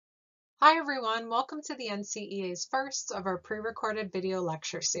Hi everyone, welcome to the NCEA's first of our pre-recorded video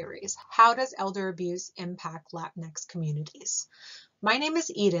lecture series, How Does Elder Abuse Impact Latinx Communities? My name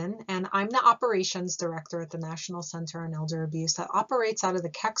is Eden, and I'm the Operations Director at the National Center on Elder Abuse that operates out of the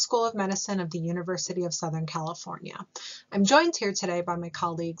Keck School of Medicine of the University of Southern California. I'm joined here today by my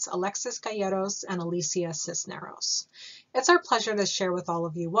colleagues Alexis Galleros and Alicia Cisneros. It's our pleasure to share with all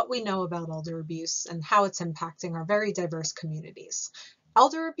of you what we know about elder abuse and how it's impacting our very diverse communities.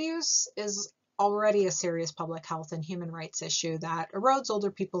 Elder abuse is already a serious public health and human rights issue that erodes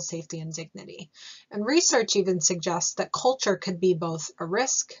older people's safety and dignity. And research even suggests that culture could be both a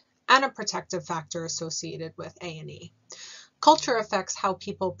risk and a protective factor associated with A&E. Culture affects how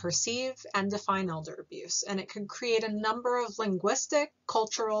people perceive and define elder abuse, and it can create a number of linguistic,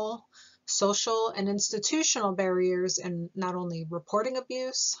 cultural, social, and institutional barriers in not only reporting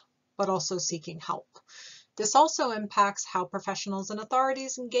abuse, but also seeking help. This also impacts how professionals and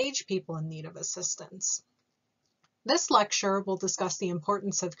authorities engage people in need of assistance. This lecture will discuss the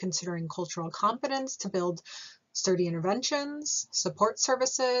importance of considering cultural competence to build sturdy interventions, support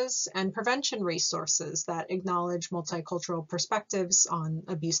services, and prevention resources that acknowledge multicultural perspectives on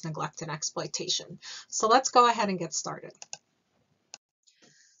abuse, neglect, and exploitation. So let's go ahead and get started.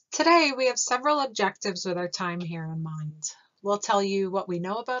 Today, we have several objectives with our time here in mind. We'll tell you what we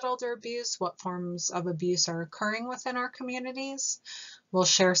know about elder abuse, what forms of abuse are occurring within our communities. We'll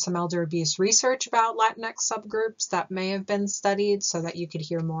share some elder abuse research about Latinx subgroups that may have been studied so that you could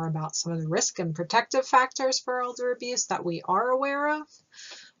hear more about some of the risk and protective factors for elder abuse that we are aware of.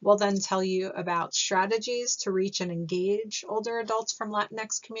 We'll then tell you about strategies to reach and engage older adults from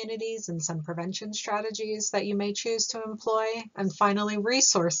Latinx communities and some prevention strategies that you may choose to employ. And finally,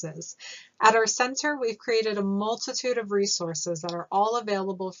 resources. At our center, we've created a multitude of resources that are all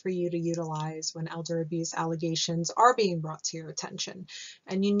available for you to utilize when elder abuse allegations are being brought to your attention,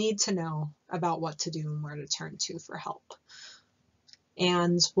 and you need to know about what to do and where to turn to for help.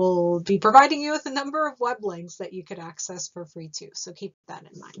 And we'll be providing you with a number of web links that you could access for free too, so keep that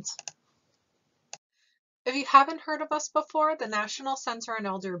in mind. If you haven't heard of us before, the National Center on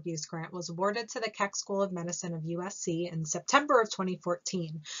Elder Abuse grant was awarded to the Keck School of Medicine of USC in September of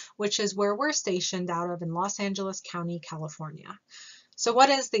 2014, which is where we're stationed out of in Los Angeles County, California. So what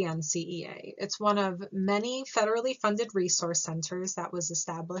is the NCEA? It's one of many federally funded resource centers that was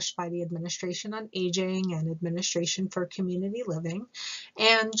established by the Administration on Aging and Administration for Community Living.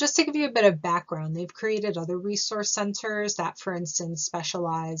 And just to give you a bit of background, they've created other resource centers that, for instance,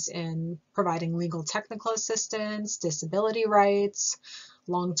 specialize in providing legal technical assistance, disability rights,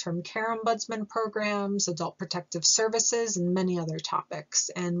 long-term care ombudsman programs, adult protective services, and many other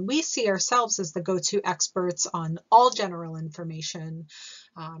topics. And we see ourselves as the go-to experts on all general information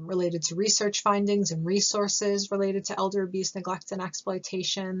related to research findings and resources related to elder abuse, neglect, and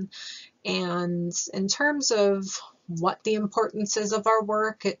exploitation. And in terms of what the importance is of our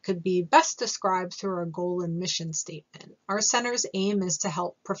work, it could be best described through our goal and mission statement. Our center's aim is to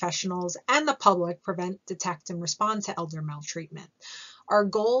help professionals and the public prevent, detect, and respond to elder maltreatment. Our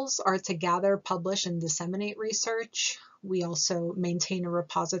goals are to gather, publish, and disseminate research. We also maintain a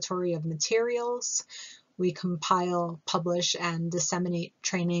repository of materials. We compile, publish, and disseminate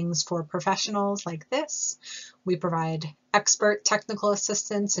trainings for professionals like this. We provide expert technical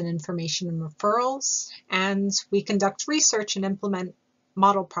assistance and information and referrals, and we conduct research and implement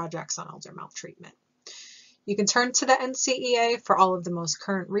model projects on elder maltreatment. You can turn to the NCEA for all of the most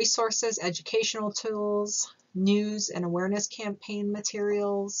current resources, educational tools, news and awareness campaign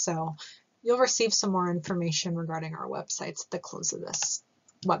materials. So you'll receive some more information regarding our websites at the close of this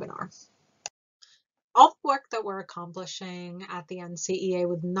webinar. All the work that we're accomplishing at the NCEA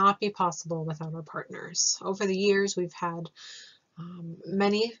would not be possible without our partners. Over the years, we've had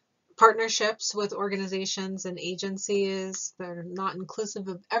many partnerships with organizations and agencies that are not inclusive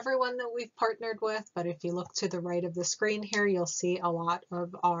of everyone that we've partnered with, but if you look to the right of the screen here, you'll see a lot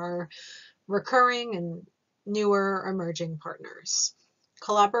of our recurring and newer emerging partners.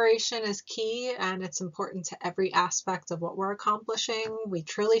 Collaboration is key, and it's important to every aspect of what we're accomplishing. We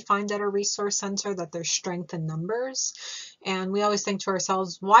truly find at our resource center that there's strength in numbers, and we always think to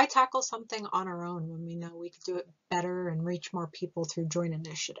ourselves, why tackle something on our own when we know we could do it better and reach more people through joint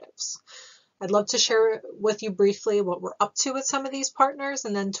initiatives? I'd love to share with you briefly what we're up to with some of these partners,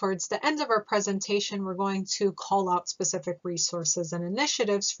 and then towards the end of our presentation, we're going to call out specific resources and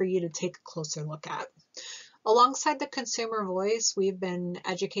initiatives for you to take a closer look at. Alongside the consumer voice, we've been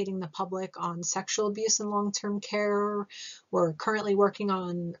educating the public on sexual abuse in long-term care. We're currently working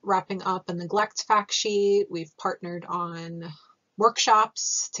on wrapping up a neglect fact sheet. We've partnered on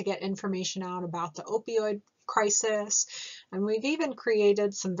workshops to get information out about the opioid crisis, and we've even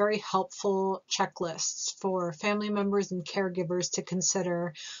created some very helpful checklists for family members and caregivers to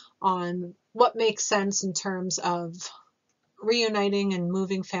consider on what makes sense in terms of reuniting and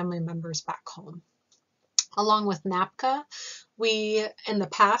moving family members back home. Along with NAPCA, we in the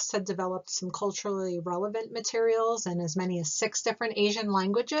past had developed some culturally relevant materials in as many as 6 different Asian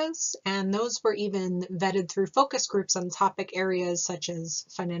languages, and those were even vetted through focus groups on topic areas such as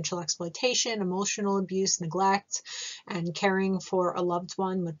financial exploitation, emotional abuse, neglect, and caring for a loved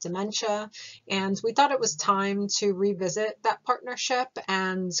one with dementia. And we thought it was time to revisit that partnership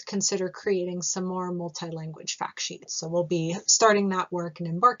and consider creating some more multi-language fact sheets. So we'll be starting that work and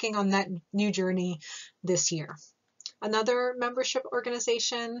embarking on that new journey this year. Another membership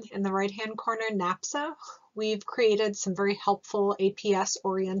organization in the right-hand corner, NAPSA, we've created some very helpful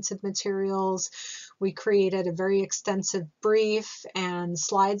APS-oriented materials. We created a very extensive brief and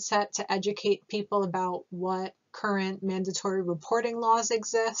slide set to educate people about what current mandatory reporting laws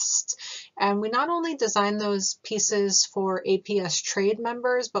exist. And we not only design those pieces for APS trade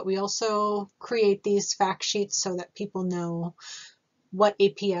members, but we also create these fact sheets so that people know what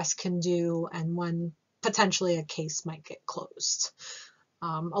APS can do and when potentially a case might get closed.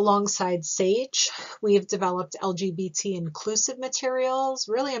 Alongside SAGE, we've developed LGBT inclusive materials,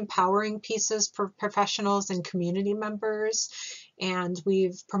 really empowering pieces for professionals and community members. And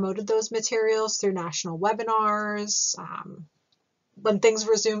we've promoted those materials through national webinars. When things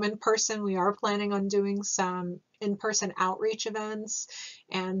resume in person, we are planning on doing some in-person outreach events.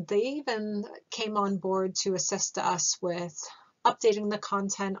 And they even came on board to assist us with updating the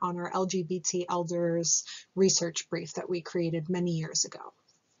content on our LGBT elders research brief that we created many years ago.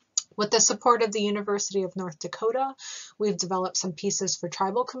 With the support of the University of North Dakota, we've developed some pieces for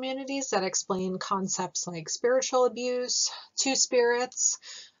tribal communities that explain concepts like spiritual abuse, two spirits.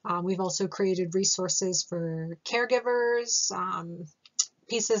 We've also created resources for caregivers,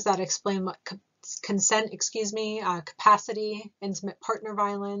 pieces that explain what consent, capacity, intimate partner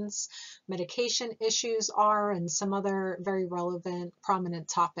violence, medication issues are, and some other very relevant, prominent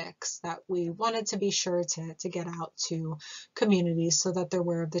topics that we wanted to be sure to get out to communities so that they're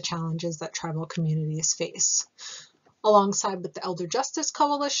aware of the challenges that tribal communities face. Alongside with the Elder Justice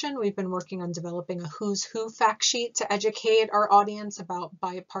Coalition, we've been working on developing a who's who fact sheet to educate our audience about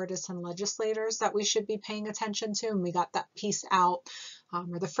bipartisan legislators that we should be paying attention to, and we got that piece out,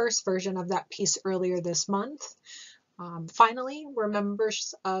 or the first version of that piece earlier this month. Finally, we're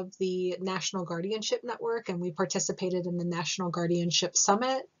members of the National Guardianship Network, and we participated in the National Guardianship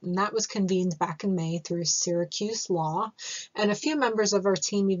Summit, and that was convened back in May through Syracuse Law. And a few members of our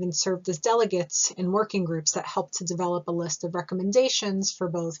team even served as delegates in working groups that helped to develop a list of recommendations for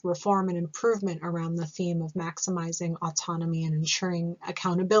both reform and improvement around the theme of maximizing autonomy and ensuring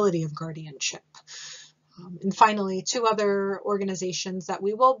accountability of guardianship. And finally, 2 other organizations that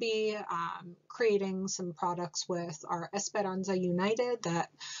we will be creating some products with are Esperanza United, that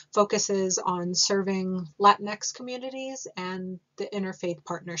focuses on serving Latinx communities, and the Interfaith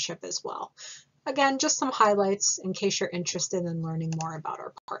Partnership as well. Again, just some highlights in case you're interested in learning more about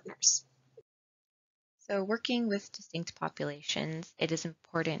our partners. So working with distinct populations, it is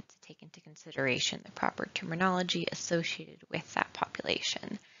important to take into consideration the proper terminology associated with that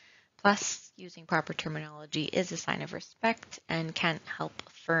population. Plus, using proper terminology is a sign of respect and can help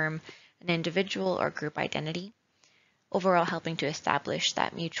affirm an individual or group identity, overall helping to establish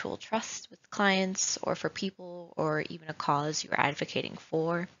that mutual trust with clients or for people or even a cause you're advocating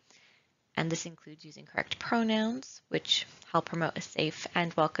for. And this includes using correct pronouns, which help promote a safe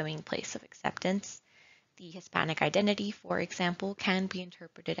and welcoming place of acceptance. The Hispanic identity, for example, can be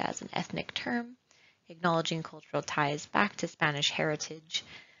interpreted as an ethnic term, acknowledging cultural ties back to Spanish heritage.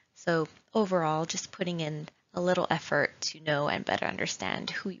 So overall, just putting in a little effort to know and better understand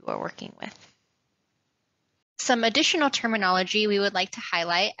who you are working with. Some additional terminology we would like to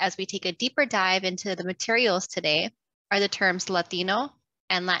highlight as we take a deeper dive into the materials today are the terms Latino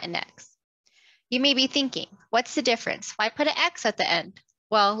and Latinx. You may be thinking, what's the difference? Why put an X at the end?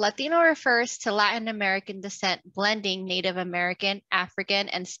 Well, Latino refers to Latin American descent blending Native American, African,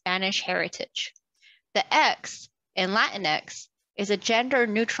 and Spanish heritage. The X in Latinx is a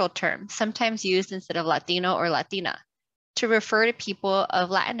gender-neutral term, sometimes used instead of Latino or Latina, to refer to people of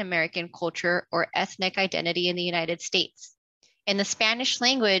Latin American culture or ethnic identity in the United States. In the Spanish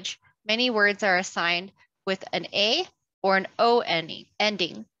language, many words are assigned with an A or an O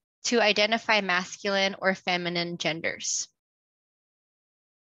ending to identify masculine or feminine genders.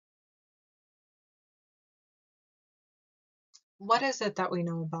 What is it that we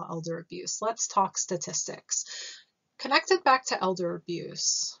know about elder abuse? Let's talk statistics. Connected back to elder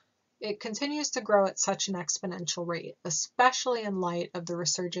abuse, it continues to grow at such an exponential rate, especially in light of the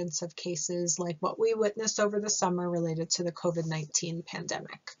resurgence of cases like what we witnessed over the summer related to the COVID-19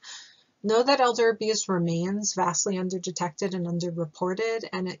 pandemic. Know that elder abuse remains vastly underdetected and underreported,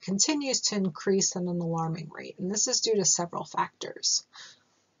 and it continues to increase at an alarming rate. And this is due to several factors.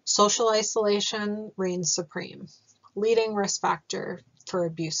 Social isolation reigns supreme, leading risk factor for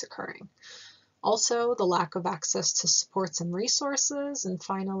abuse occurring. Also, the lack of access to supports and resources, and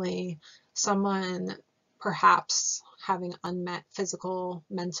finally, someone perhaps having unmet physical,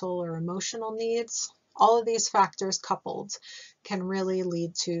 mental, or emotional needs. All of these factors coupled can really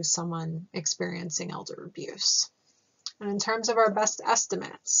lead to someone experiencing elder abuse. And in terms of our best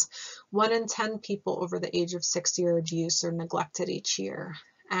estimates, 1 in 10 people over the age of 60 are abused or neglected each year.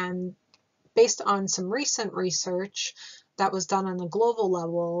 And based on some recent research that was done on a global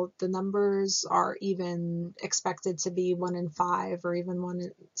level, the numbers are even expected to be 1 in 5 or even 1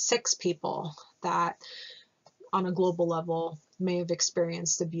 in 6 people that on a global level may have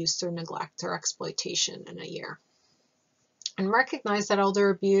experienced abuse or neglect or exploitation in a year. And recognize that elder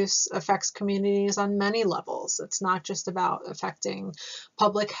abuse affects communities on many levels. It's not just about affecting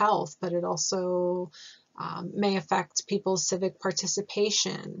public health, but it also may affect people's civic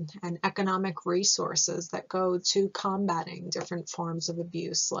participation and economic resources that go to combating different forms of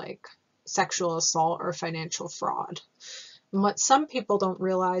abuse like sexual assault or financial fraud. And what some people don't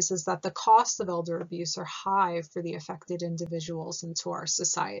realize is that the costs of elder abuse are high for the affected individuals and to our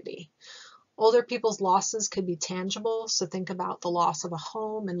society. Older people's losses could be tangible, so think about the loss of a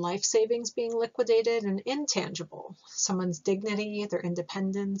home and life savings being liquidated, and intangible, someone's dignity, their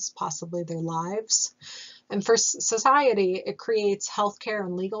independence, possibly their lives. And for society, it creates healthcare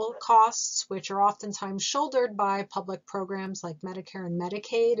and legal costs, which are oftentimes shouldered by public programs like Medicare and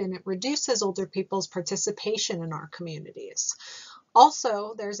Medicaid, and it reduces older people's participation in our communities.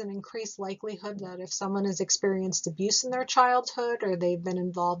 Also, there's an increased likelihood that if someone has experienced abuse in their childhood or they've been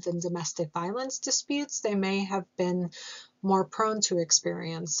involved in domestic violence disputes, they may have been more prone to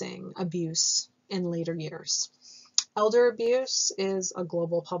experiencing abuse in later years. Elder abuse is a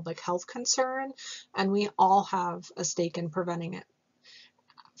global public health concern, and we all have a stake in preventing it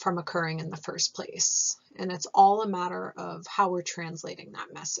from occurring in the first place. And it's all a matter of how we're translating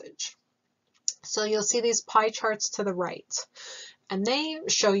that message. So you'll see these pie charts to the right, and they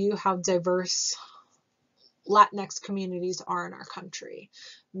show you how diverse Latinx communities are in our country.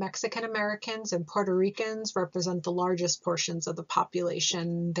 Mexican Americans and Puerto Ricans represent the largest portions of the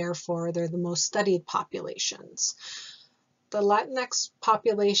population, therefore they're the most studied populations. The Latinx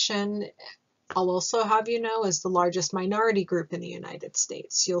population, I'll also have you know, is the largest minority group in the United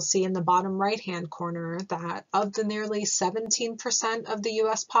States. You'll see in the bottom right-hand corner that of the nearly 17% of the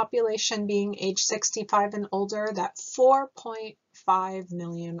US population being age 65 and older, that 4.5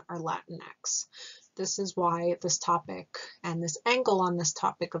 million are Latinx. This is why this topic and this angle on this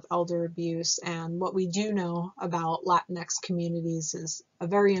topic of elder abuse and what we do know about Latinx communities is a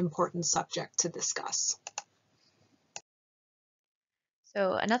very important subject to discuss.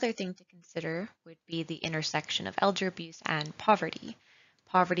 So another thing to consider would be the intersection of elder abuse and poverty.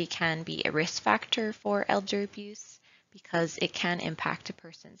 Poverty can be a risk factor for elder abuse because it can impact a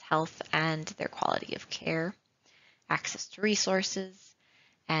person's health and their quality of care, access to resources,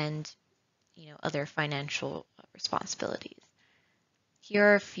 and other financial responsibilities. Here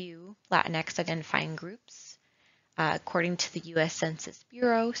are a few Latinx identifying groups. According to the U.S. Census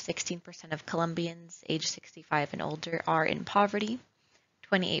Bureau, 16% of Colombians age 65 and older are in poverty.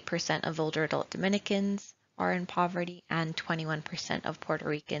 28% of older adult Dominicans are in poverty, and 21% of Puerto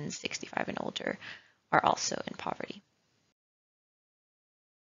Ricans 65 and older are also in poverty.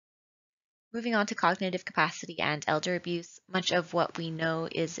 Moving on to cognitive capacity and elder abuse, much of what we know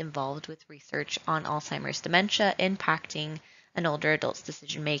is involved with research on Alzheimer's dementia impacting an older adult's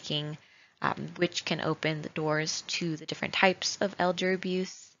decision-making, which can open the doors to the different types of elder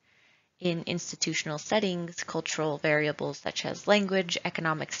abuse. In institutional settings, cultural variables such as language,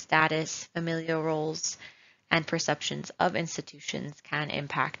 economic status, familial roles, and perceptions of institutions can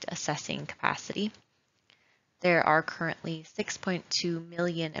impact assessing capacity. There are currently 6.2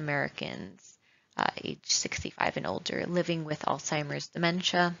 million Americans age 65 and older living with Alzheimer's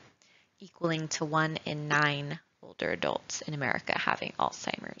dementia, equaling to 1 in 9 older adults in America having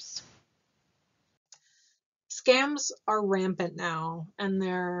Alzheimer's. Scams are rampant now, and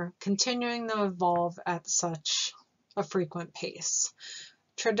they're continuing to evolve at such a frequent pace.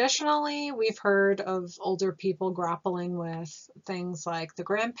 Traditionally, we've heard of older people grappling with things like the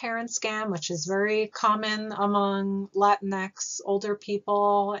grandparent scam, which is very common among Latinx older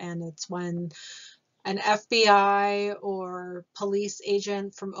people, and it's when an FBI or police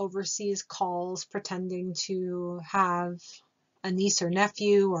agent from overseas calls pretending to have a niece or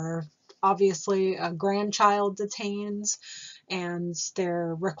nephew or obviously a grandchild detained, and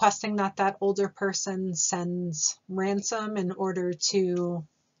they're requesting that that older person sends ransom in order to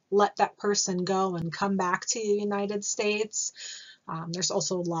let that person go and come back to the United States. There's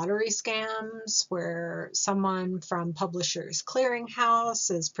also lottery scams where someone from Publishers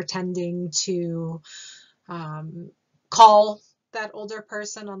Clearinghouse is pretending to call that older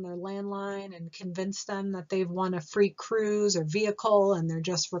person on their landline and convince them that they've won a free cruise or vehicle, and they're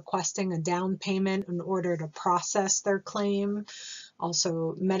just requesting a down payment in order to process their claim.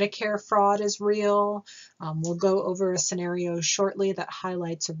 Also, Medicare fraud is real. We'll go over a scenario shortly that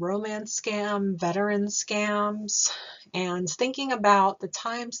highlights a romance scam, veteran scams, and thinking about the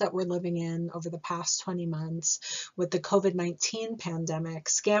times that we're living in over the past 20 months with the COVID-19 pandemic,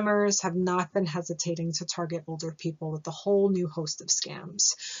 scammers have not been hesitating to target older people with a whole new host of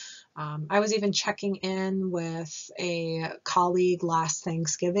scams. I was even checking in with a colleague last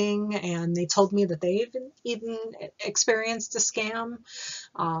Thanksgiving, and they told me that they've even experienced a scam.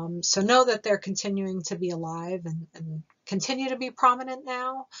 So know that they're continuing to be alive and continue to be prominent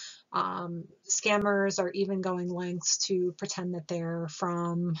now. Scammers are even going lengths to pretend that they're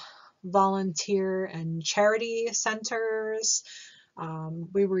from volunteer and charity centers.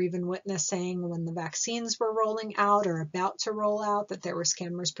 We were even witnessing when the vaccines were rolling out or about to roll out that there were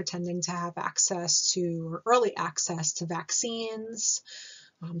scammers pretending to have access to or early access to vaccines.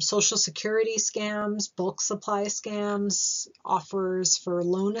 Social security scams, bulk supply scams, offers for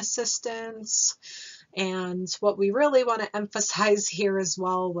loan assistance. And what we really want to emphasize here as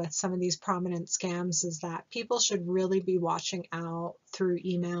well with some of these prominent scams is that people should really be watching out through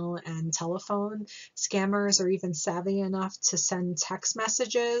email and telephone. Scammers are even savvy enough to send text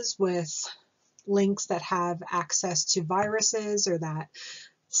messages with links that have access to viruses or that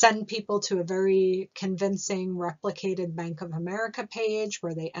send people to a very convincing replicated Bank of America page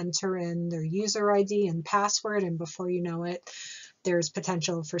where they enter in their user ID and password, and before you know it, there's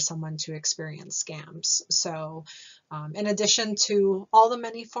potential for someone to experience scams. So in addition to all the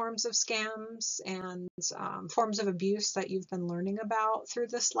many forms of scams and forms of abuse that you've been learning about through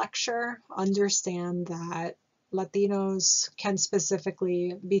this lecture, understand that Latinos can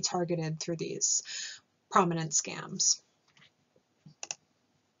specifically be targeted through these prominent scams.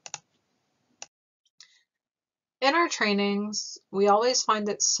 In our trainings, we always find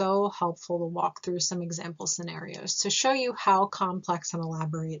it so helpful to walk through some example scenarios to show you how complex and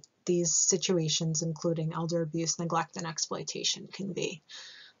elaborate these situations, including elder abuse, neglect, and exploitation, can be.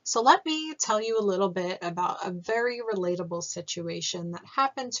 So let me tell you a little bit about a very relatable situation that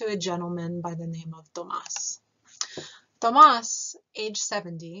happened to a gentleman by the name of Tomas. Tomas, age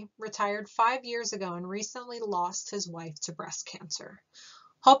 70, retired 5 years ago and recently lost his wife to breast cancer.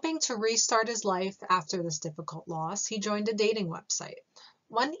 Hoping to restart his life after this difficult loss, he joined a dating website.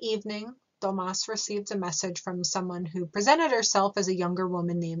 One evening, Tomas received a message from someone who presented herself as a younger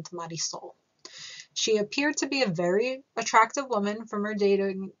woman named Marisol. She appeared to be a very attractive woman from her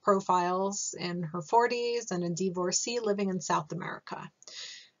dating profiles, in her 40s and a divorcee living in South America.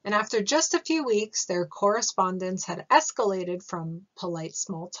 And after just a few weeks, their correspondence had escalated from polite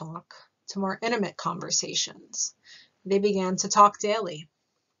small talk to more intimate conversations. They began to talk daily.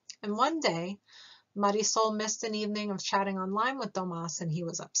 And one day, Marisol missed an evening of chatting online with Tomas, and he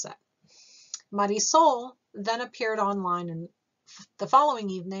was upset. Marisol then appeared online and the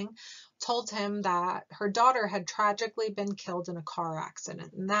following evening told him that her daughter had tragically been killed in a car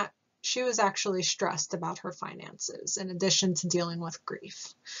accident and that she was actually stressed about her finances in addition to dealing with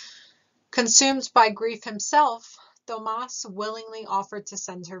grief. Consumed by grief himself, Tomas willingly offered to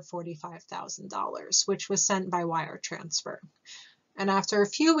send her $45,000, which was sent by wire transfer. And after a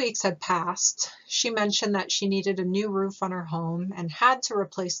few weeks had passed, she mentioned that she needed a new roof on her home and had to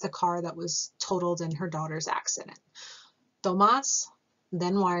replace the car that was totaled in her daughter's accident. Tomas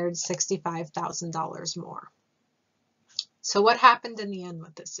then wired $65,000 more. So what happened in the end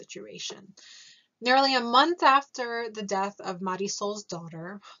with this situation? Nearly a month after the death of Marisol's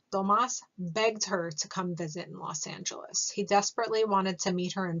daughter, Tomas begged her to come visit in Los Angeles. He desperately wanted to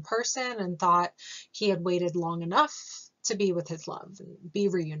meet her in person and thought he had waited long enough to be with his love and be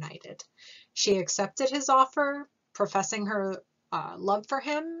reunited. She accepted his offer, professing her love for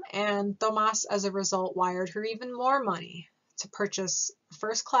him, and Tomas, as a result, wired her even more money to purchase a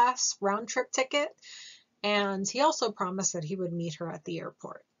first-class round-trip ticket, and he also promised that he would meet her at the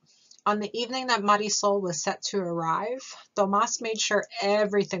airport. On the evening that Marisol was set to arrive, Tomas made sure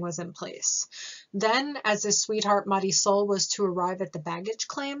everything was in place. Then, as his sweetheart Marisol was to arrive at the baggage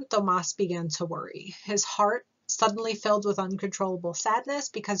claim, Tomas began to worry. His heart suddenly filled with uncontrollable sadness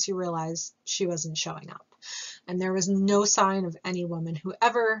because he realized she wasn't showing up. And there was no sign of any woman who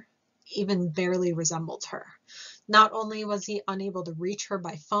ever even barely resembled her. Not only was he unable to reach her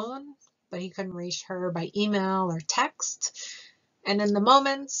by phone, but he couldn't reach her by email or text. And in the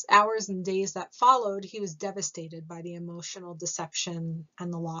moments, hours, and days that followed, he was devastated by the emotional deception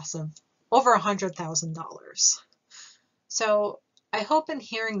and the loss of over $100,000. So I hope in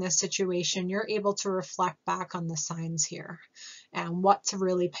hearing this situation, you're able to reflect back on the signs here and what to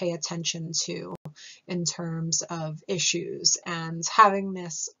really pay attention to in terms of issues and having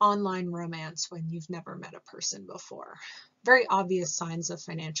this online romance when you've never met a person before. Very obvious signs of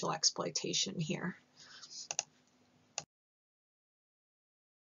financial exploitation here.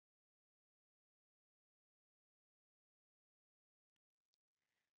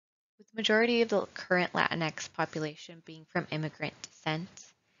 With the majority of the current Latinx population being from immigrant descent,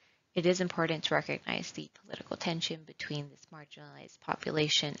 it is important to recognize the political tension between this marginalized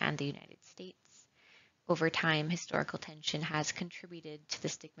population and the United States. Over time, historical tension has contributed to the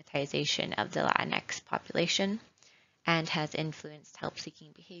stigmatization of the Latinx population and has influenced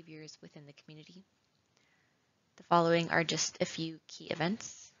help-seeking behaviors within the community. The following are just a few key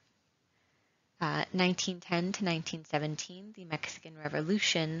events. 1910 to 1917, the Mexican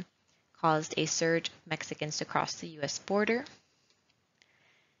Revolution caused a surge of Mexicans to cross the U.S. border.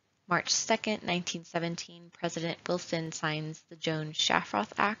 March 2nd, 1917, President Wilson signs the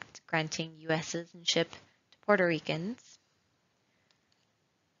Jones-Shafroth Act, granting U.S. citizenship to Puerto Ricans.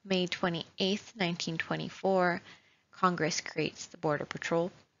 May 28th, 1924, Congress creates the Border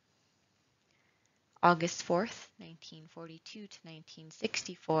Patrol. August 4th, 1942 to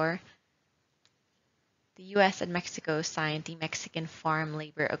 1964, the U.S. and Mexico signed the Mexican Farm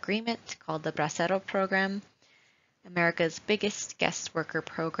Labor Agreement, called the Bracero Program, America's biggest guest worker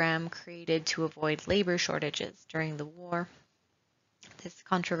program created to avoid labor shortages during the war. This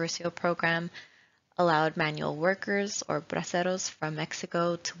controversial program allowed manual workers, or braceros, from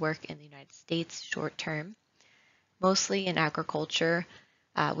Mexico to work in the United States short term, mostly in agriculture,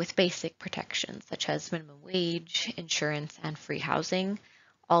 with basic protections such as minimum wage, insurance, and free housing,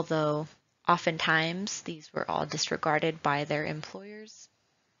 although oftentimes these were all disregarded by their employers.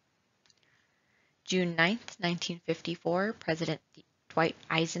 June 9th, 1954, President Dwight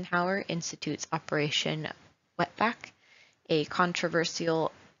Eisenhower institutes Operation Wetback, a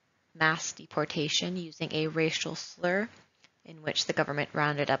controversial mass deportation using a racial slur in which the government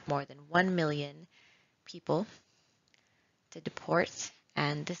rounded up more than 1 million people to deport,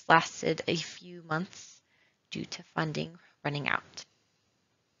 and this lasted a few months due to funding running out.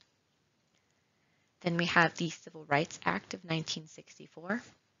 Then we have the Civil Rights Act of 1964,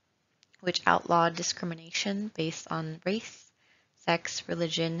 which outlawed discrimination based on race, sex,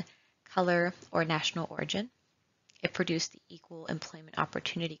 religion, color, or national origin. It produced the Equal Employment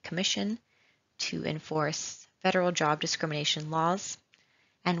Opportunity Commission to enforce federal job discrimination laws,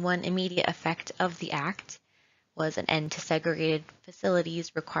 and one immediate effect of the act was an end to segregated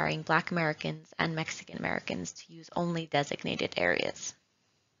facilities requiring Black Americans and Mexican Americans to use only designated areas.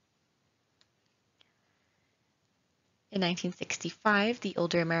 In 1965, the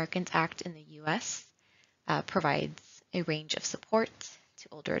Older Americans Act in the U.S. Provides a range of support to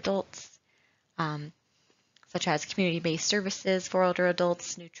older adults, such as community-based services for older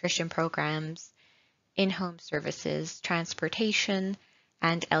adults, nutrition programs, in-home services, transportation,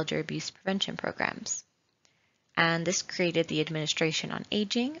 and elder abuse prevention programs. And this created the Administration on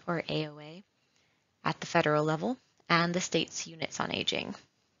Aging, or AOA, at the federal level, and the state's units on aging.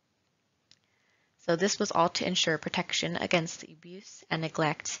 So this was all to ensure protection against the abuse and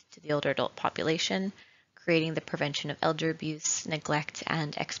neglect to the older adult population, creating the Prevention of Elder Abuse, Neglect,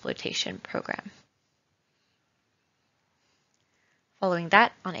 and Exploitation program. Following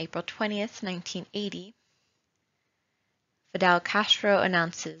that, on April 20th, 1980, Fidel Castro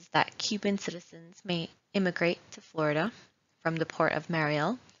announces that Cuban citizens may immigrate to Florida from the port of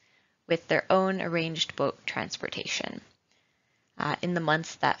Mariel with their own arranged boat transportation. In the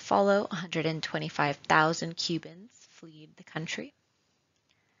months that follow, 125,000 Cubans fled the country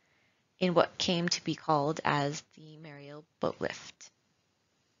in what came to be called as the Mariel Boat Lift.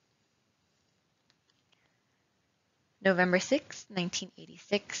 November 6,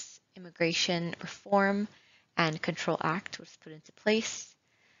 1986, Immigration Reform and Control Act was put into place,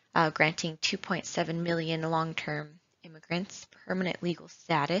 granting 2.7 million long-term immigrants permanent legal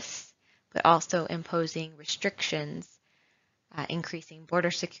status, but also imposing restrictions increasing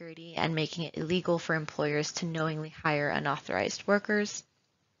border security and making it illegal for employers to knowingly hire unauthorized workers.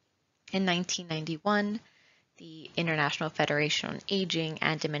 In 1991, the International Federation on Aging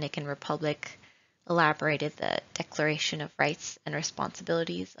and Dominican Republic elaborated the Declaration of Rights and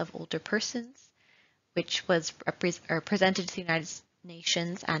Responsibilities of Older Persons, which was presented to the United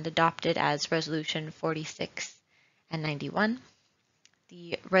Nations and adopted as Resolution 46 and 91.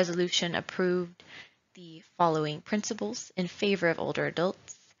 The resolution approved the following principles in favor of older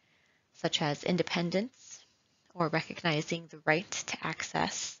adults, such as independence, or recognizing the right to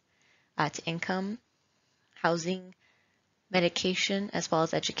access to income, housing, medication, as well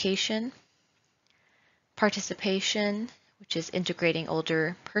as education, participation, which is integrating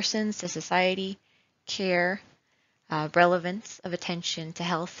older persons to society, care, relevance of attention to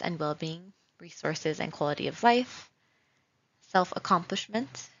health and well-being, resources and quality of life,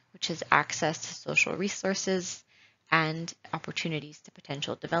 self-accomplishment, which is access to social resources and opportunities to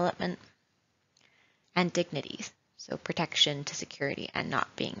potential development, and dignity, so protection to security and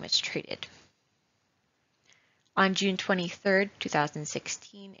not being mistreated. On June 23,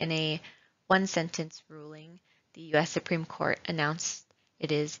 2016, in a one-sentence ruling, the U.S. Supreme Court announced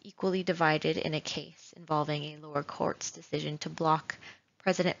it is equally divided in a case involving a lower court's decision to block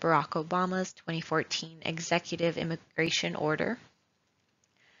President Barack Obama's 2014 executive immigration order,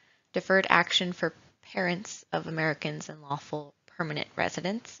 deferred action for parents of Americans and lawful permanent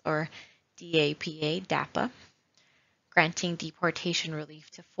residents, or DAPA, granting deportation relief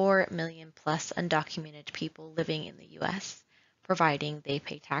to 4 million plus undocumented people living in the U.S., providing they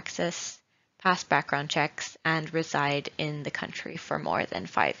pay taxes, pass background checks, and reside in the country for more than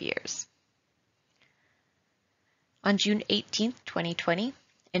 5 years. On June 18, 2020,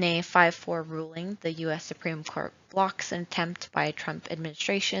 in a 5-4 ruling, the U.S. Supreme Court blocks an attempt by the Trump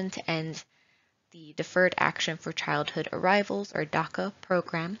administration to end the Deferred Action for Childhood Arrivals, or DACA,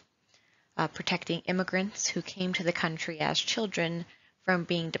 program, protecting immigrants who came to the country as children from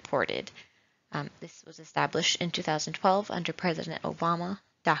being deported. This was established in 2012 under President Obama.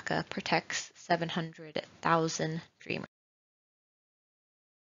 DACA protects 700,000 Dreamers.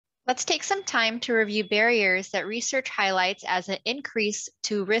 Let's take some time to review barriers that research highlights as an increase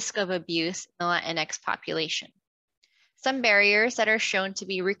to risk of abuse in the Latinx population. Some barriers that are shown to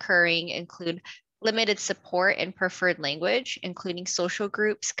be recurring include limited support in preferred language, including social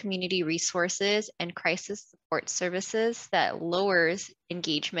groups, community resources, and crisis support services that lowers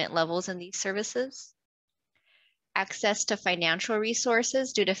engagement levels in these services. Access to financial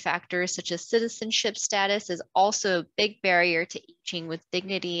resources due to factors such as citizenship status is also a big barrier to aging with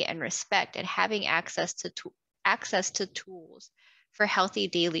dignity and respect, and having access to tools for healthy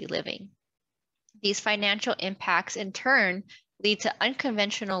daily living. These financial impacts in turn lead to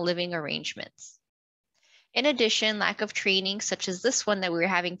unconventional living arrangements. In addition, lack of training, such as this one that we're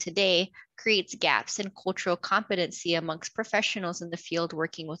having today, creates gaps in cultural competency amongst professionals in the field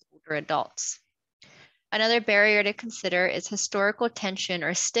working with older adults. Another barrier to consider is historical tension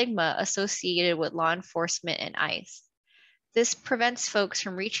or stigma associated with law enforcement and ICE. This prevents folks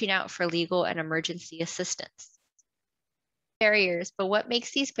from reaching out for legal and emergency assistance. Barriers, but what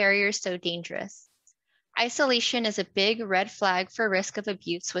makes these barriers so dangerous? Isolation is a big red flag for risk of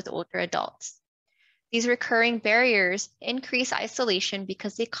abuse with older adults. These recurring barriers increase isolation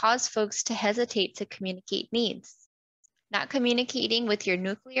because they cause folks to hesitate to communicate needs. Not communicating with your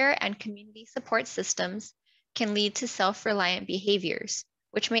nuclear and community support systems can lead to self-reliant behaviors,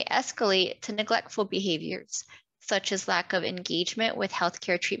 which may escalate to neglectful behaviors, such as lack of engagement with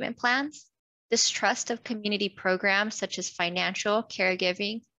healthcare treatment plans, distrust of community programs such as financial,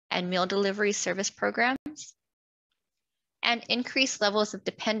 caregiving, and meal delivery service programs, and increased levels of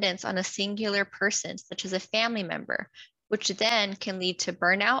dependence on a singular person, such as a family member, which then can lead to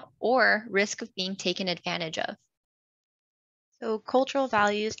burnout or risk of being taken advantage of. So cultural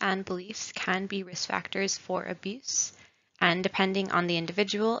values and beliefs can be risk factors for abuse, and depending on the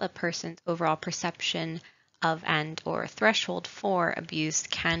individual, a person's overall perception of and/or threshold for abuse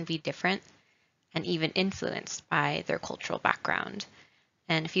can be different and even influenced by their cultural background.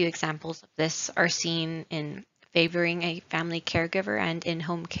 And a few examples of this are seen in favoring a family caregiver and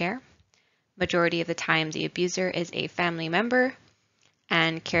in-home care. Majority of the time, the abuser is a family member,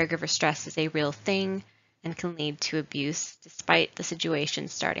 and caregiver stress is a real thing and can lead to abuse despite the situation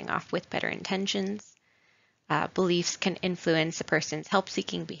starting off with better intentions. Beliefs can influence a person's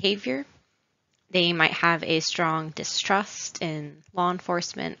help-seeking behavior. They might have a strong distrust in law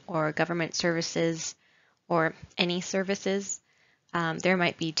enforcement or government services or any services. There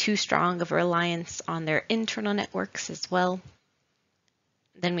might be too strong of a reliance on their internal networks as well.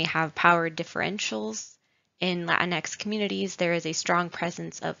 Then we have power differentials In Latinx communities, there is a strong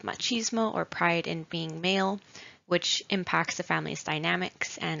presence of machismo or pride in being male, which impacts the family's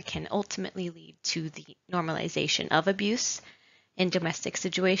dynamics and can ultimately lead to the normalization of abuse in domestic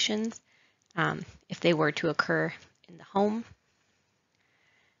situations if they were to occur in the home.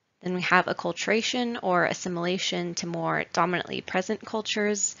 Then we have acculturation or assimilation to more dominantly present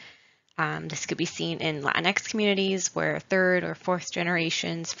cultures. This could be seen in Latinx communities where third or fourth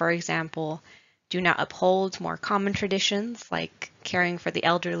generations, for example, do not uphold more common traditions like caring for the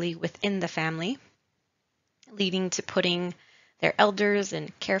elderly within the family, leading to putting their elders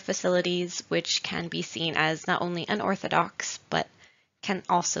in care facilities, which can be seen as not only unorthodox, but can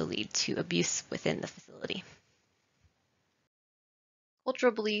also lead to abuse within the facility.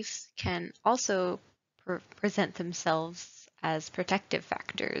 Cultural beliefs can also present themselves as protective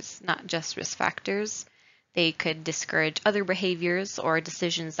factors, not just risk factors. They could discourage other behaviors or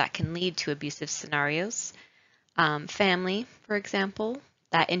decisions that can lead to abusive scenarios. Family, for example,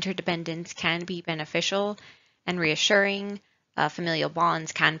 that interdependence can be beneficial and reassuring. Familial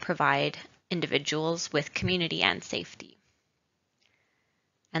bonds can provide individuals with community and safety.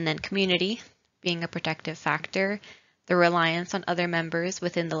 And then community, being a protective factor, the reliance on other members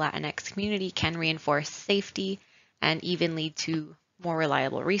within the Latinx community can reinforce safety and even lead to more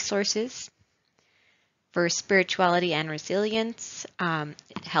reliable resources. For spirituality and resilience,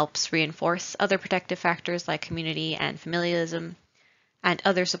 it helps reinforce other protective factors like community and familialism and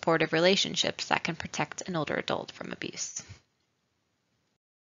other supportive relationships that can protect an older adult from abuse.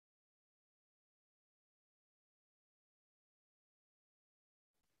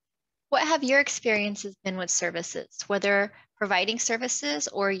 What have your experiences been with services, whether providing services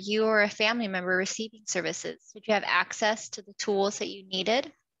or you or a family member receiving services? Did you have access to the tools that you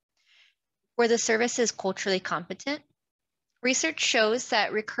needed? Were the services culturally competent? Research shows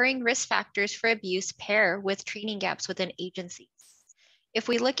that recurring risk factors for abuse pair with training gaps within agencies. If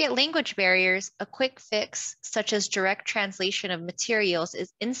we look at language barriers, a quick fix, such as direct translation of materials,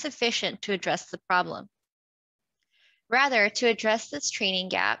 is insufficient to address the problem. Rather, to address this training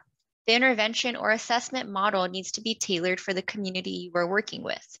gap, the intervention or assessment model needs to be tailored for the community you are working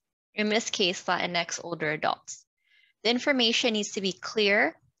with, in this case, Latinx older adults. The information needs to be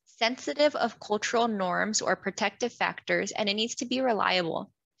clear, sensitive of cultural norms or protective factors, and it needs to be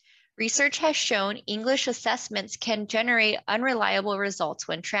reliable. Research has shown English assessments can generate unreliable results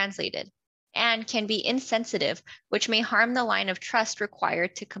when translated and can be insensitive, which may harm the line of trust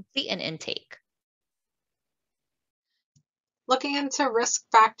required to complete an intake. Looking into risk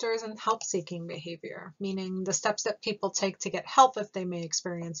factors and help-seeking behavior, meaning the steps that people take to get help if they may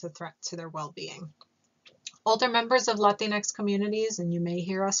experience a threat to their well-being. Older members of Latinx communities, and you may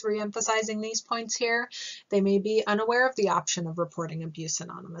hear us re-emphasizing these points here, they may be unaware of the option of reporting abuse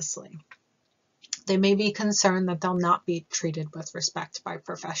anonymously. They may be concerned that they'll not be treated with respect by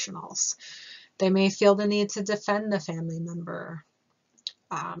professionals. They may feel the need to defend the family member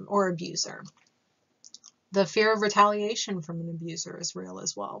or abuser. The fear of retaliation from an abuser is real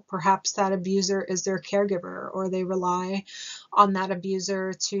as well. Perhaps that abuser is their caregiver, or they rely on that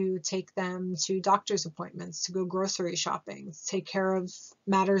abuser to take them to doctor's appointments, to go grocery shopping, to take care of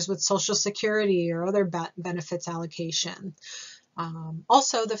matters with Social Security or other benefits allocation.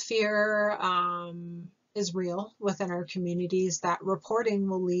 Also, the fear is real within our communities that reporting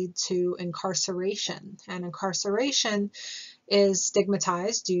will lead to incarceration, and incarceration is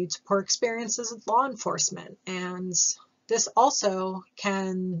stigmatized due to poor experiences with law enforcement. And this also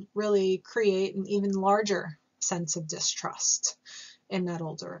can really create an even larger sense of distrust in that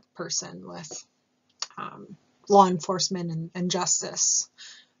older person with law enforcement and justice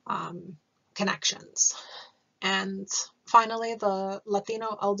connections. And finally, the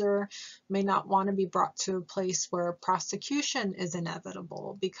Latino elder may not want to be brought to a place where prosecution is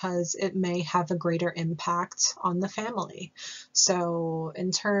inevitable because it may have a greater impact on the family. So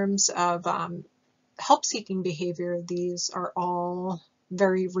in terms of help-seeking behavior, these are all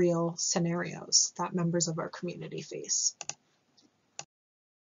very real scenarios that members of our community face.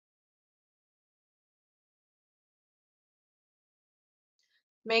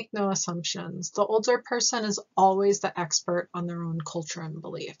 Make no assumptions. The older person is always the expert on their own culture and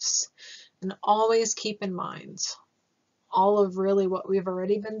beliefs. And always keep in mind all of really what we've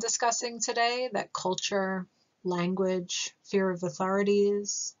already been discussing today, that culture, language, fear of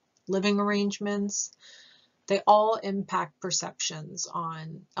authorities, living arrangements, they all impact perceptions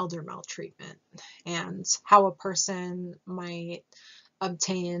on elder maltreatment and how a person might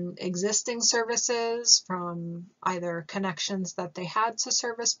obtain existing services from either connections that they had to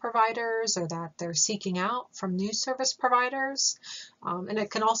service providers or that they're seeking out from new service providers. And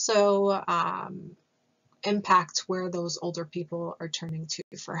it can also impact where those older people are turning to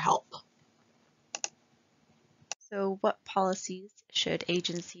for help. So what policies should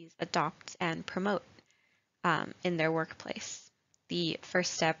agencies adopt and promote in their workplace? The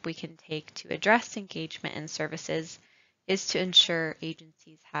first step we can take to address engagement in services is to ensure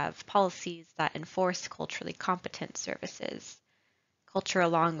agencies have policies that enforce culturally competent services. Culture,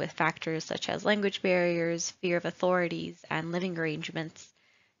 along with factors such as language barriers, fear of authorities, and living arrangements,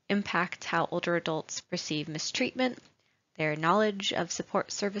 impact how older adults perceive mistreatment, their knowledge of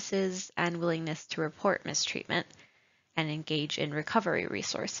support services, and willingness to report mistreatment and engage in recovery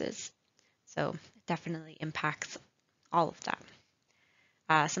resources. So it definitely impacts all of that.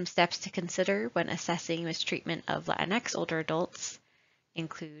 Some steps to consider when assessing mistreatment of Latinx older adults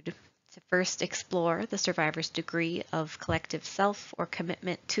include to first explore the survivor's degree of collective self or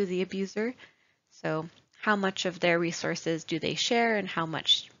commitment to the abuser. So how much of their resources do they share, and how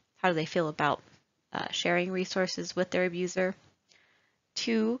do they feel about sharing resources with their abuser?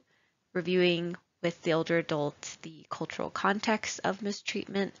 2, reviewing with the older adult the cultural context of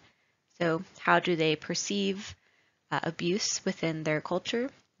mistreatment. So how do they perceive abuse within their culture?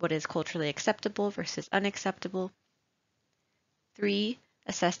 What is culturally acceptable versus unacceptable? 3,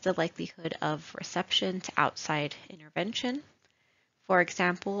 assess the likelihood of reception to outside intervention. For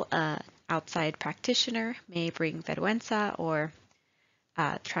example, an outside practitioner may bring vergüenza, or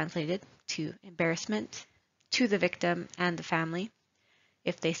translated to embarrassment, to the victim and the family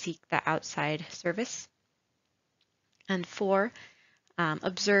if they seek that outside service. And 4,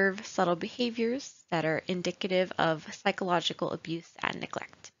 observe subtle behaviors that are indicative of psychological abuse and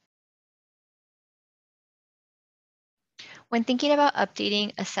neglect. When thinking about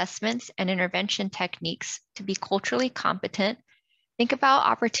updating assessments and intervention techniques to be culturally competent, think about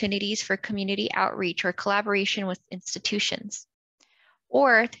opportunities for community outreach or collaboration with institutions.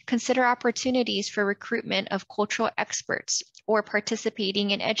 Or consider opportunities for recruitment of cultural experts or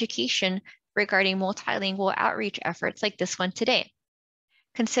participating in education regarding multilingual outreach efforts like this one today.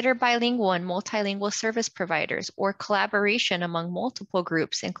 Consider bilingual and multilingual service providers or collaboration among multiple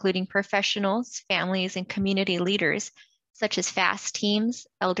groups, including professionals, families, and community leaders, such as FAST teams,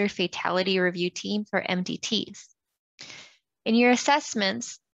 Elder Fatality Review teams, or MDTs. In your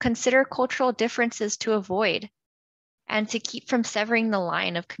assessments, consider cultural differences to avoid and to keep from severing the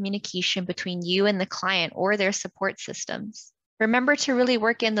line of communication between you and the client or their support systems. Remember to really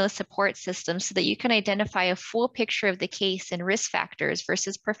work in those support systems so that you can identify a full picture of the case and risk factors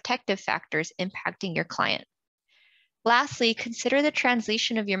versus protective factors impacting your client. Lastly, consider the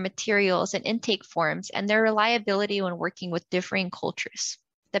translation of your materials and intake forms and their reliability when working with differing cultures.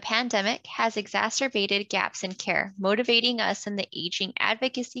 The pandemic has exacerbated gaps in care, motivating us in the aging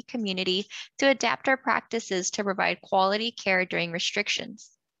advocacy community to adapt our practices to provide quality care during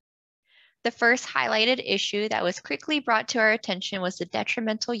restrictions. The first highlighted issue that was quickly brought to our attention was the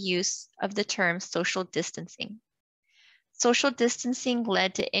detrimental use of the term social distancing. Social distancing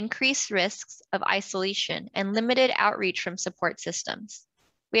led to increased risks of isolation and limited outreach from support systems.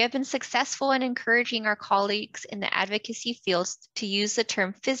 We have been successful in encouraging our colleagues in the advocacy fields to use the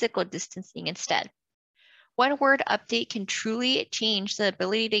term physical distancing instead. One word update can truly change the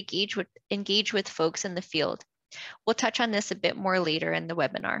ability to engage with folks in the field. We'll touch on this a bit more later in the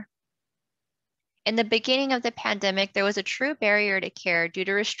webinar. In the beginning of the pandemic, there was a true barrier to care due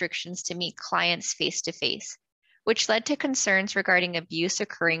to restrictions to meet clients face-to-face, which led to concerns regarding abuse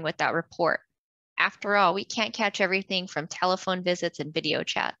occurring without report. After all, we can't catch everything from telephone visits and video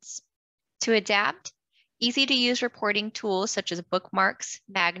chats. To adapt, easy-to-use reporting tools such as bookmarks,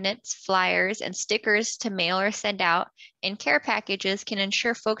 magnets, flyers, and stickers to mail or send out in care packages can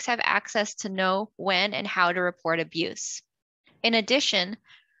ensure folks have access to know when and how to report abuse. In addition,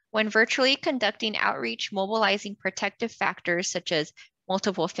 when virtually conducting outreach, mobilizing protective factors such as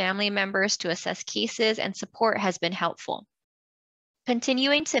multiple family members to assess cases and support has been helpful.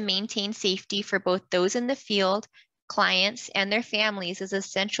 Continuing to maintain safety for both those in the field, clients, and their families is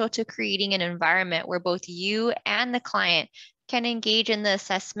essential to creating an environment where both you and the client can engage in the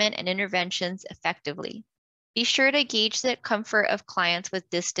assessment and interventions effectively. Be sure to gauge the comfort of clients with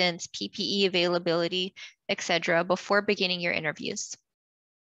distance, PPE availability, etc. before beginning your interviews.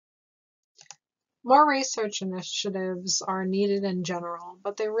 More research initiatives are needed in general,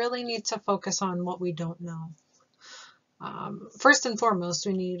 but they really need to focus on what we don't know. First and foremost,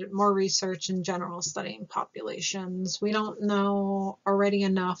 we need more research in general studying populations. We don't know already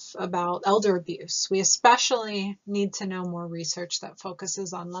enough about elder abuse. We especially need to know more research that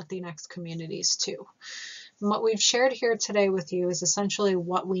focuses on Latinx communities too. And what we've shared here today with you is essentially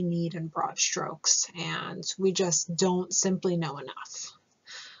what we need in broad strokes, and we just don't simply know enough.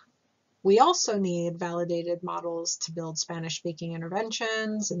 We also need validated models to build Spanish-speaking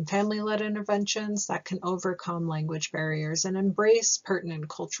interventions and family-led interventions that can overcome language barriers and embrace pertinent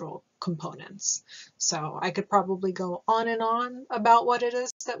cultural components. So I could probably go on and on about what it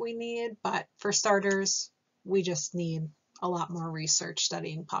is that we need, but for starters, we just need a lot more research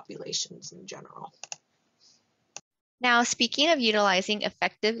studying populations in general. Now, speaking of utilizing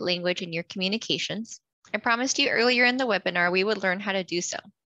effective language in your communications, I promised you earlier in the webinar we would learn how to do so.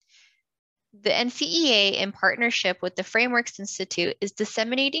 The NCEA, in partnership with the Frameworks Institute, is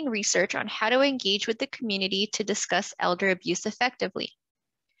disseminating research on how to engage with the community to discuss elder abuse effectively.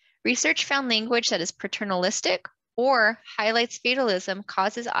 Research found language that is paternalistic or highlights fatalism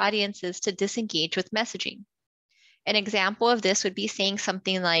causes audiences to disengage with messaging. An example of this would be saying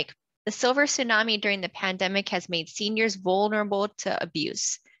something like, "The silver tsunami during the pandemic has made seniors vulnerable to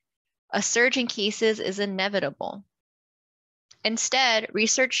abuse. A surge in cases is inevitable." Instead,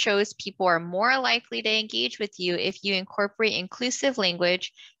 research shows people are more likely to engage with you if you incorporate inclusive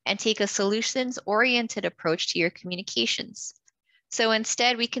language and take a solutions-oriented approach to your communications. So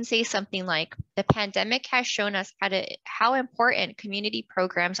instead, we can say something like, "The pandemic has shown us how important community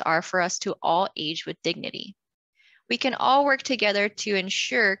programs are for us to all age with dignity. We can all work together to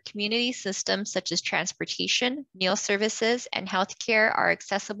ensure community systems such as transportation, meal services, and healthcare are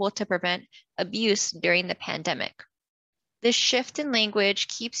accessible to prevent abuse during the pandemic." This shift in language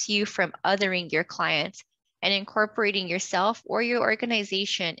keeps you from othering your clients and incorporating yourself or your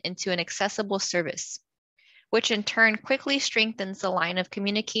organization into an accessible service, which in turn quickly strengthens the line of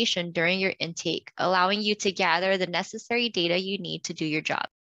communication during your intake, allowing you to gather the necessary data you need to do your job.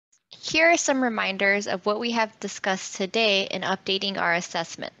 Here are some reminders of what we have discussed today in updating our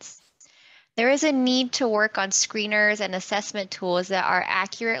assessments. There is a need to work on screeners and assessment tools that are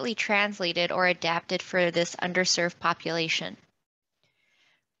accurately translated or adapted for this underserved population.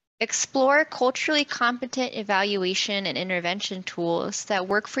 Explore culturally competent evaluation and intervention tools that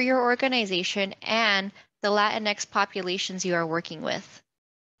work for your organization and the Latinx populations you are working with.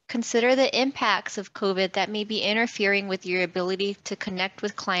 Consider the impacts of COVID that may be interfering with your ability to connect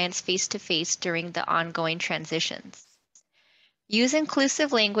with clients face-to-face during the ongoing transitions. Use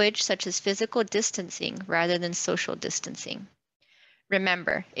inclusive language such as physical distancing rather than social distancing.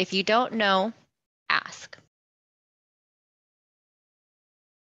 Remember, if you don't know, ask.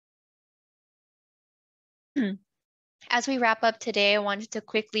 As we wrap up today, I wanted to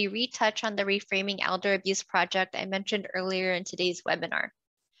quickly retouch on the Reframing Elder Abuse project I mentioned earlier in today's webinar.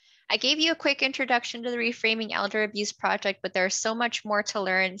 I gave you a quick introduction to the Reframing Elder Abuse project, but there's so much more to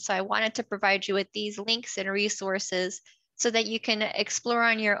learn, so I wanted to provide you with these links and resources so that you can explore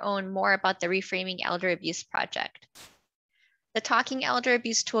on your own more about the Reframing Elder Abuse project. The Talking Elder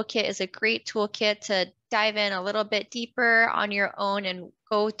Abuse Toolkit is a great toolkit to dive in a little bit deeper on your own and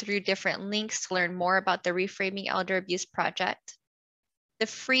go through different links to learn more about the Reframing Elder Abuse project. The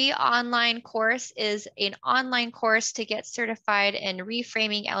free online course is an online course to get certified in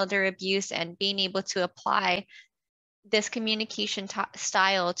reframing elder abuse and being able to apply this communication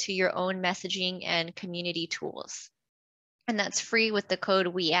style to your own messaging and community tools. And that's free with the code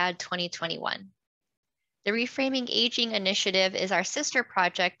WEAD2021. The Reframing Aging Initiative is our sister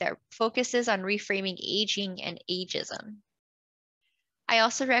project that focuses on reframing aging and ageism. I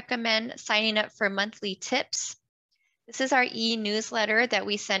also recommend signing up for monthly tips. This is our e-newsletter that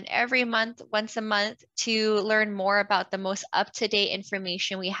we send every month, once a month, to learn more about the most up-to-date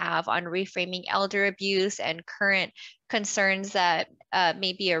information we have on reframing elder abuse and current concerns that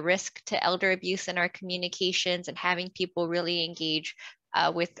may be a risk to elder abuse in our communications and having people really engage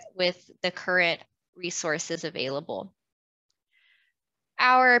with the current resources available.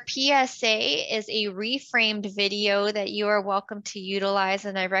 Our PSA is a reframed video that you are welcome to utilize,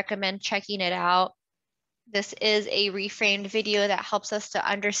 and I recommend checking it out. This is a reframed video that helps us to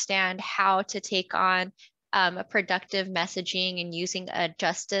understand how to take on a productive messaging and using a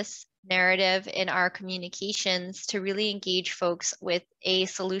justice narrative in our communications to really engage folks with a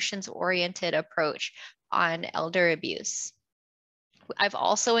solutions-oriented approach on elder abuse. I've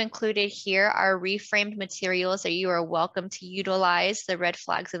also included here our reframed materials that you are welcome to utilize: the red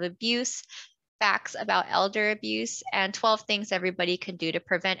flags of abuse, facts about elder abuse, and 12 things everybody can do to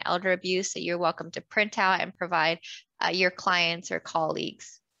prevent elder abuse that you're welcome to print out and provide your clients or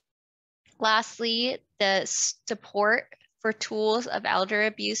colleagues. Lastly, the support for tools of elder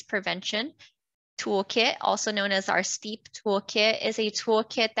abuse prevention toolkit, also known as our STEEP toolkit, is a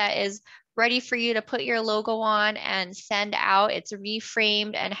toolkit that is ready for you to put your logo on and send out. It's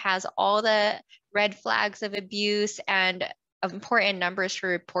reframed and has all the red flags of abuse and important numbers for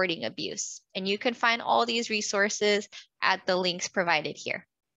reporting abuse. And you can find all these resources at the links provided here.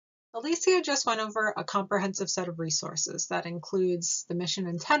 Alicia just went over a comprehensive set of resources that includes the mission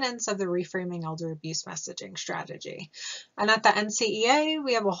and tenets of the Reframing Elder Abuse Messaging Strategy. And at the NCEA,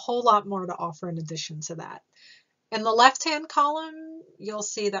 we have a whole lot more to offer in addition to that. In the left-hand column, you'll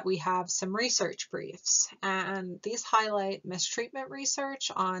see that we have some research briefs, and these highlight mistreatment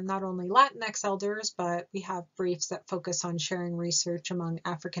research on not only Latinx elders, but we have briefs that focus on sharing research among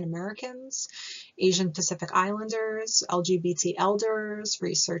African Americans, Asian Pacific Islanders, LGBT elders,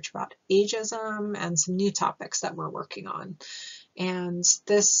 research about ageism, and some new topics that we're working on. And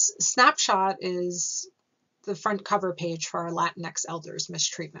this snapshot is the front cover page for our Latinx elders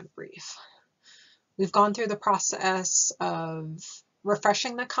mistreatment brief. We've gone through the process of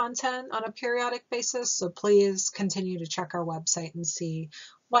refreshing the content on a periodic basis, so please continue to check our website and see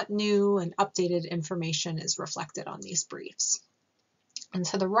what new and updated information is reflected on these briefs. And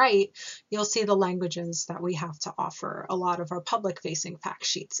to the right, you'll see the languages that we have to offer a lot of our public-facing fact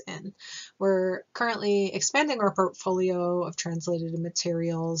sheets in. We're currently expanding our portfolio of translated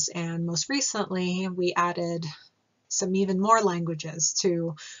materials, and most recently, we added some even more languages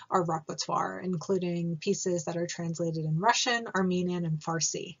to our repertoire, including pieces that are translated in Russian, Armenian, and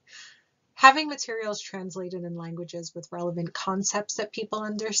Farsi. Having materials translated in languages with relevant concepts that people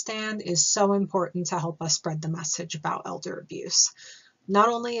understand is so important to help us spread the message about elder abuse. Not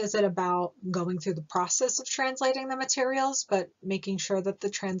only is it about going through the process of translating the materials, but making sure that the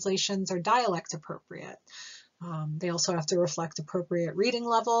translations are dialect appropriate. They also have to reflect appropriate reading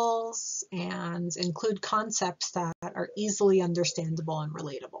levels and include concepts that are easily understandable and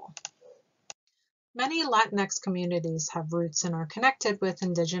relatable. Many Latinx communities have roots and are connected with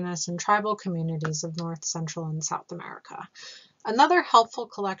indigenous and tribal communities of North, Central, and South America. Another helpful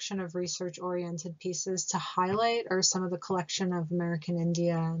collection of research-oriented pieces to highlight are some of the collection of American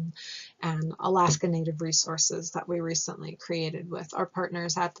Indian and Alaska Native resources that we recently created with our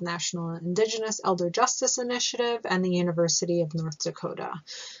partners at the National Indigenous Elder Justice Initiative and the University of North Dakota.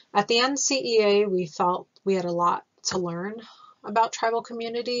 At the NCEA, we felt we had a lot to learn about tribal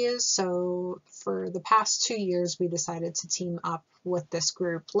communities, so for the past 2 years, we decided to team up with this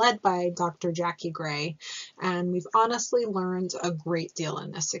group led by Dr. Jackie Gray, and we've honestly learned a great deal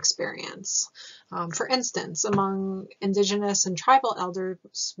in this experience. For instance, among Indigenous and tribal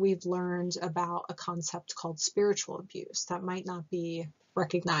elders, we've learned about a concept called spiritual abuse that might not be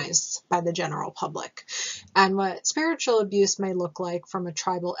recognized by the general public. And what spiritual abuse may look like from a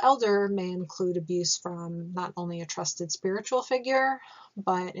tribal elder may include abuse from not only a trusted spiritual figure,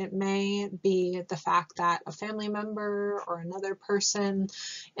 but it may be the fact that a family member or another person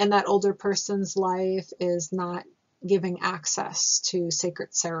in that older person's life is not giving access to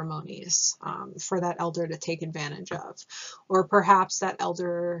sacred ceremonies for that elder to take advantage of. Or perhaps that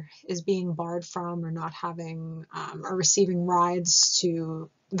elder is being barred from or not having or receiving rides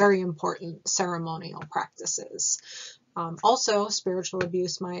to very important ceremonial practices. Also, spiritual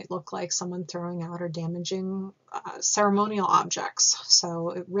abuse might look like someone throwing out or damaging ceremonial objects.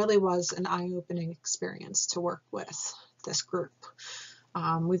 So it really was an eye-opening experience to work with this group.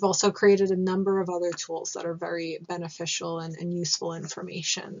 We've also created a number of other tools that are very beneficial and useful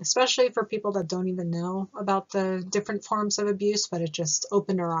information, especially for people that don't even know about the different forms of abuse, but it just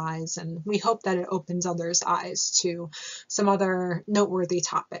opened our eyes, and we hope that it opens others' eyes to some other noteworthy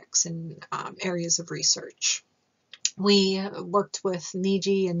topics and areas of research. We worked with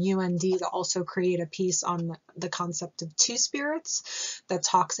NEJI and UND to also create a piece on the concept of two spirits that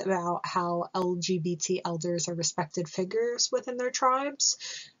talks about how LGBT elders are respected figures within their tribes.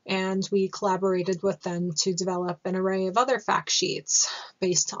 And we collaborated with them to develop an array of other fact sheets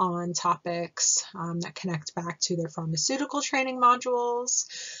based on topics that connect back to their pharmaceutical training modules,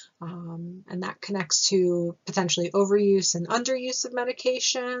 and that connects to potentially overuse and underuse of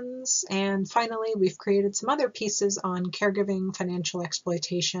medications. And finally, we've created some other pieces on caregiving, financial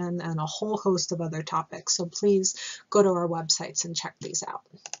exploitation, and a whole host of other topics. So please go to our websites and check these out.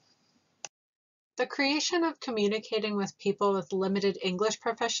 The creation of communicating with people with limited English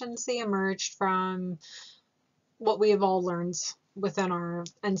proficiency emerged from what we have all learned within our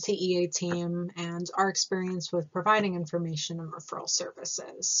NCEA team and our experience with providing information and referral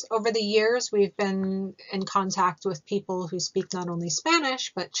services. Over the years, we've been in contact with people who speak not only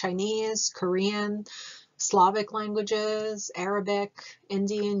Spanish, but Chinese, Korean, Slavic languages, Arabic,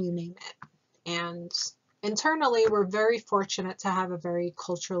 Indian, you name it. And internally, we're very fortunate to have a very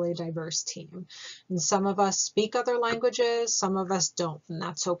culturally diverse team. And some of us speak other languages, some of us don't, and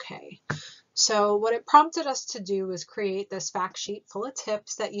that's okay. So what it prompted us to do was create this fact sheet full of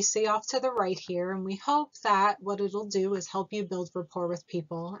tips that you see off to the right here. And we hope that what it'll do is help you build rapport with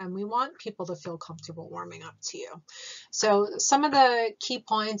people. And we want people to feel comfortable warming up to you. So some of the key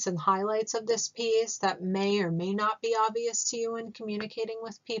points and highlights of this piece that may or may not be obvious to you in communicating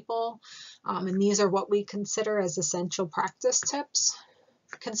with people. And these are what we consider as essential practice tips.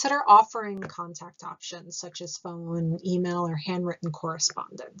 Consider offering contact options such as phone, email, or handwritten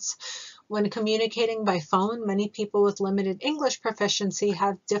correspondence. When communicating by phone, many people with limited English proficiency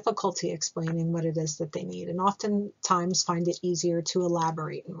have difficulty explaining what it is that they need and oftentimes find it easier to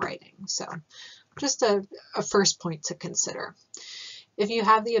elaborate in writing. So just a first point to consider. If you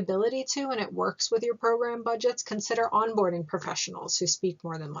have the ability to and it works with your program budgets, consider onboarding professionals who speak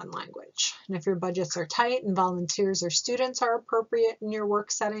more than one language. And if your budgets are tight and volunteers or students are appropriate in your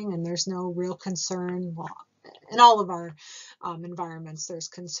work setting and there's no real concern, well, in all of our environments, there's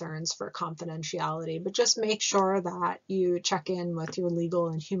concerns for confidentiality, but just make sure that you check in with your legal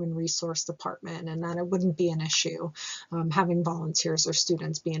and human resource department and that it wouldn't be an issue having volunteers or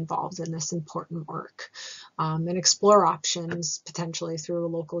students be involved in this important work. And explore options potentially through a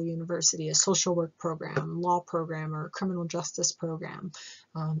local university, a social work program, law program, or criminal justice program.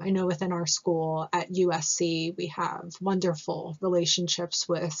 I know within our school at USC, we have wonderful relationships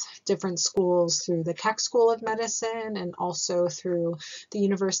with different schools through the Keck School of Medicine and also through the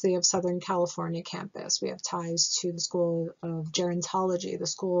University of Southern California campus. We have ties to the School of Gerontology, the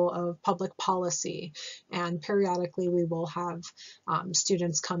School of Public Policy, and periodically we will have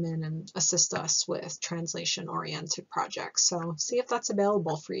students come in and assist us with translation-oriented projects. So see if that's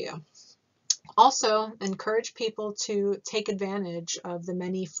available for you. Also, encourage people to take advantage of the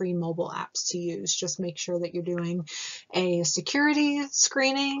many free mobile apps to use. Just make sure that you're doing a security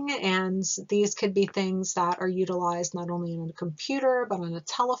screening, and these could be things that are utilized not only on a computer, but on a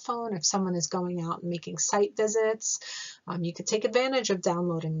telephone. If someone is going out and making site visits, you could take advantage of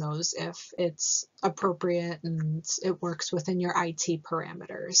downloading those if it's appropriate and it works within your IT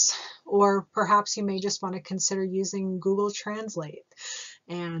parameters. Or perhaps you may just want to consider using Google Translate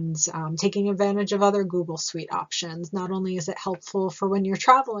and taking advantage of other Google Suite options. Not only is it helpful for when you're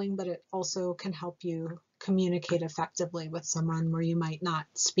traveling, but it also can help you communicate effectively with someone where you might not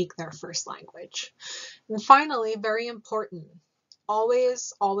speak their first language. And finally, very important,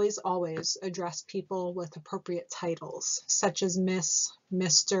 always, always, always address people with appropriate titles, such as Miss,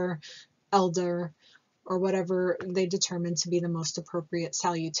 Mr., Elder, or whatever they determine to be the most appropriate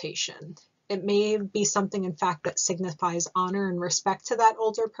salutation. It may be something, in fact, that signifies honor and respect to that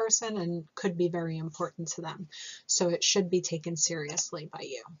older person and could be very important to them. So it should be taken seriously by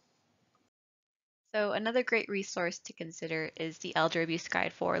you. So another great resource to consider is the Elder Abuse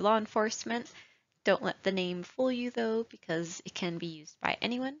Guide for Law Enforcement. Don't let the name fool you though, because it can be used by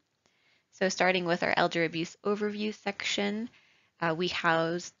anyone. So starting with our Elder Abuse Overview section, we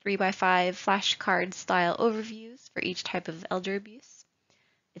house 3x5 flashcard style overviews for each type of elder abuse,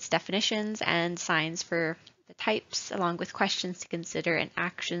 its definitions and signs for the types, along with questions to consider and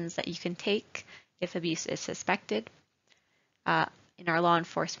actions that you can take if abuse is suspected. In our law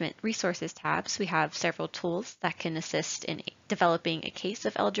enforcement resources tabs, we have several tools that can assist in developing a case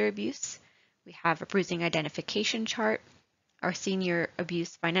of elder abuse. We have a bruising identification chart, our senior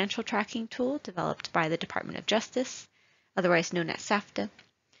abuse financial tracking tool developed by the Department of Justice, otherwise known as SAFTA,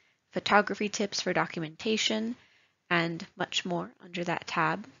 photography tips for documentation, and much more under that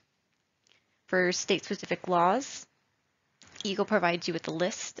tab. For state-specific laws, EGLE provides you with a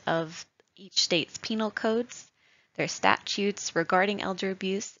list of each state's penal codes, their statutes regarding elder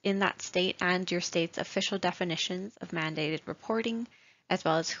abuse in that state, and your state's official definitions of mandated reporting, as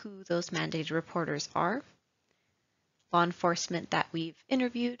well as who those mandated reporters are. Law enforcement that we've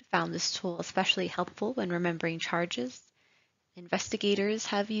interviewed found this tool especially helpful when remembering charges. Investigators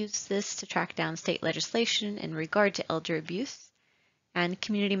have used this to track down state legislation in regard to elder abuse, and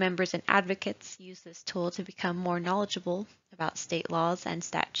community members and advocates use this tool to become more knowledgeable about state laws and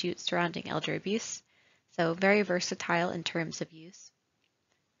statutes surrounding elder abuse, so very versatile in terms of use.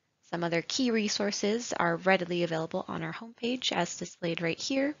 Some other key resources are readily available on our homepage as displayed right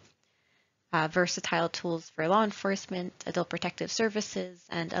here. Versatile tools for law enforcement, adult protective services,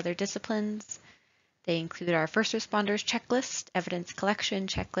 and other disciplines. They include our first responders checklist, evidence collection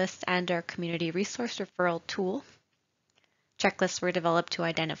checklist, and our community resource referral tool. Checklists were developed to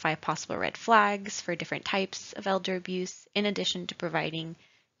identify possible red flags for different types of elder abuse, in addition to providing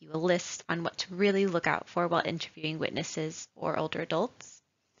you a list on what to really look out for while interviewing witnesses or older adults.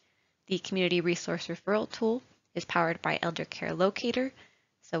 The community resource referral tool is powered by Elder Care Locator.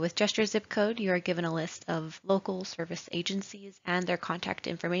 So with just your zip code, you are given a list of local service agencies and their contact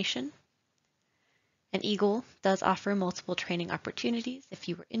information. And EAGLE does offer multiple training opportunities if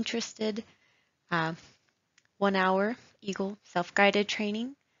you were interested. 1 hour EAGLE self-guided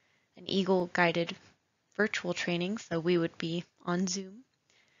training, an EAGLE guided virtual training, so we would be on Zoom,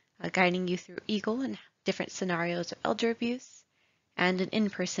 guiding you through EAGLE and different scenarios of elder abuse, and an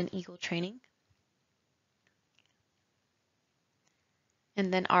in-person EAGLE training.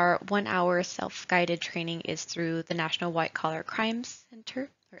 And then our 1 hour self-guided training is through the National White Collar Crimes Center,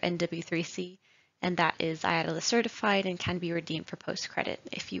 or NW3C, and that is IATLA certified and can be redeemed for post-credit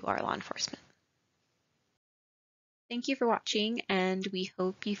if you are law enforcement. Thank you for watching, and we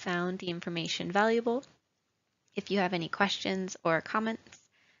hope you found the information valuable. If you have any questions or comments,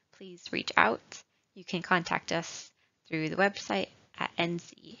 please reach out. You can contact us through the website at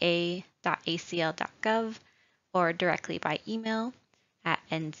ncea.acl.gov or directly by email at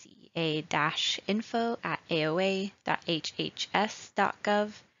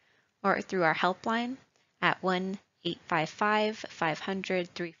ncea-info@aoa.hhs.gov or through our helpline at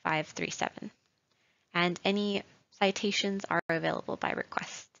 1-855-500-3537. And any citations are available by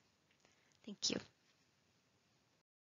request. Thank you.